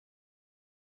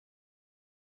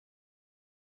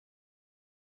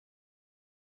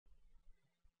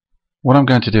What I'm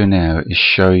going to do now is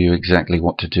show you exactly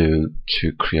what to do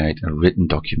to create a written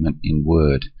document in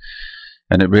Word.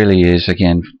 And it really is,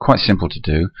 again, quite simple to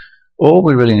do. All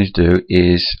we really need to do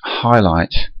is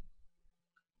highlight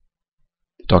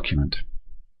the document.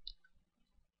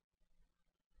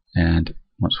 And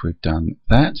once we've done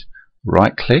that,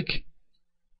 right click,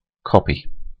 copy.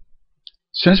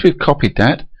 As soon as we've copied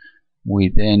that,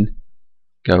 we then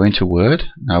go into Word.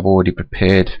 Now I've already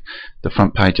prepared the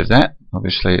front page of that.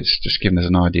 Obviously it's just giving us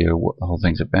an idea of what the whole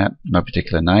thing's about, no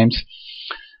particular names.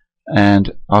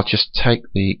 And I'll just take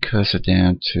the cursor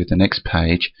down to the next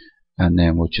page and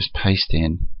then we'll just paste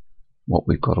in what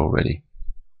we've got already.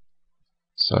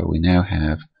 So we now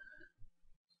have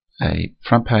a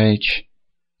front page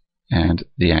and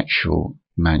the actual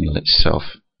manual itself.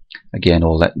 Again,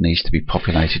 all that needs to be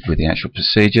populated with the actual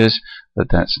procedures, but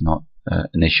that's not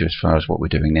an issue as far as what we're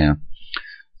doing now.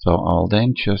 So I'll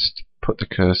then just put the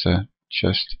cursor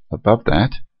just above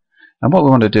that, and what we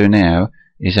want to do now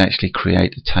is actually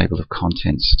create a table of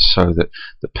contents so that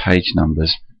the page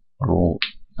numbers are all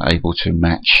able to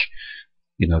match,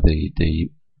 you know, the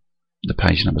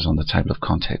page numbers on the table of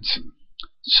contents.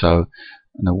 So,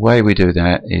 and the way we do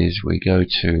that is we go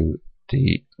to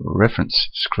the reference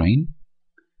screen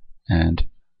and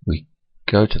we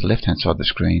go to the left hand side of the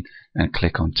screen and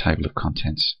click on table of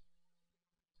contents,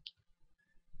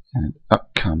 and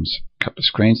up comes a couple of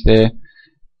screens there,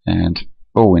 and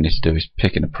all we need to do is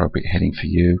pick an appropriate heading for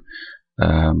you.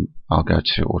 I'll go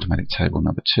to automatic table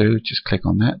number 2, just click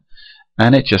on that,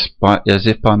 and it just, as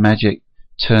if by magic,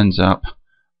 turns up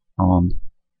on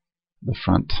the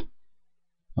front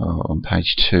on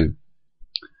page 2.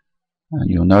 And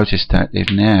you'll notice that if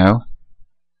now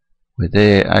we're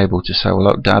there able to say, well,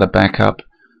 look, data backup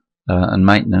and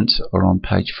maintenance are on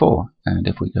page 4, and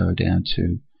if we go down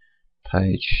to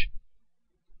page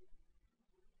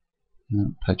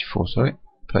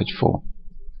 4,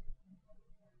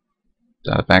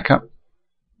 data backup,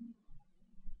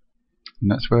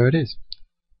 and that's where it is.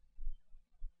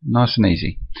 Nice and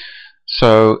easy.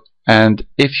 So, and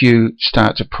if you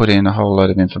start to put in a whole load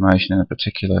of information in a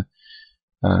particular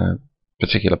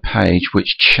page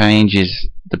which changes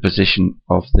the position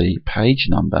of the page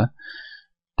number,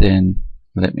 then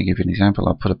let me give you an example.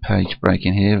 I'll put a page break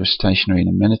in here of stationery and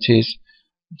amenities.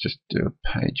 Just do a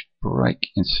page break,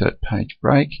 insert page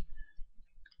break,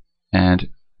 and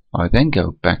I then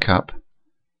go back up,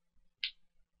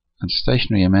 and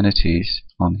stationery amenities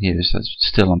on here is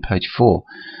still on page 4.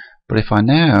 But if I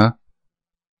now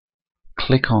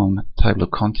click on table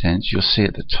of contents, you'll see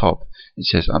at the top it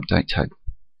says update table.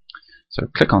 So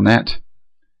click on that,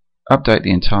 update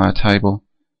the entire table,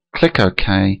 click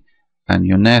OK, and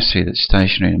you'll now see that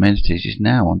stationery and amenities is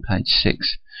now on page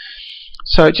 6.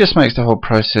 So it just makes the whole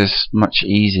process much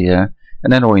easier,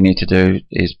 and then all you need to do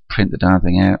is print the darn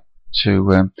thing out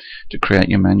to create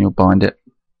your manual, bind it,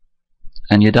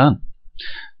 and you're done.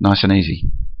 Nice and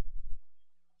easy.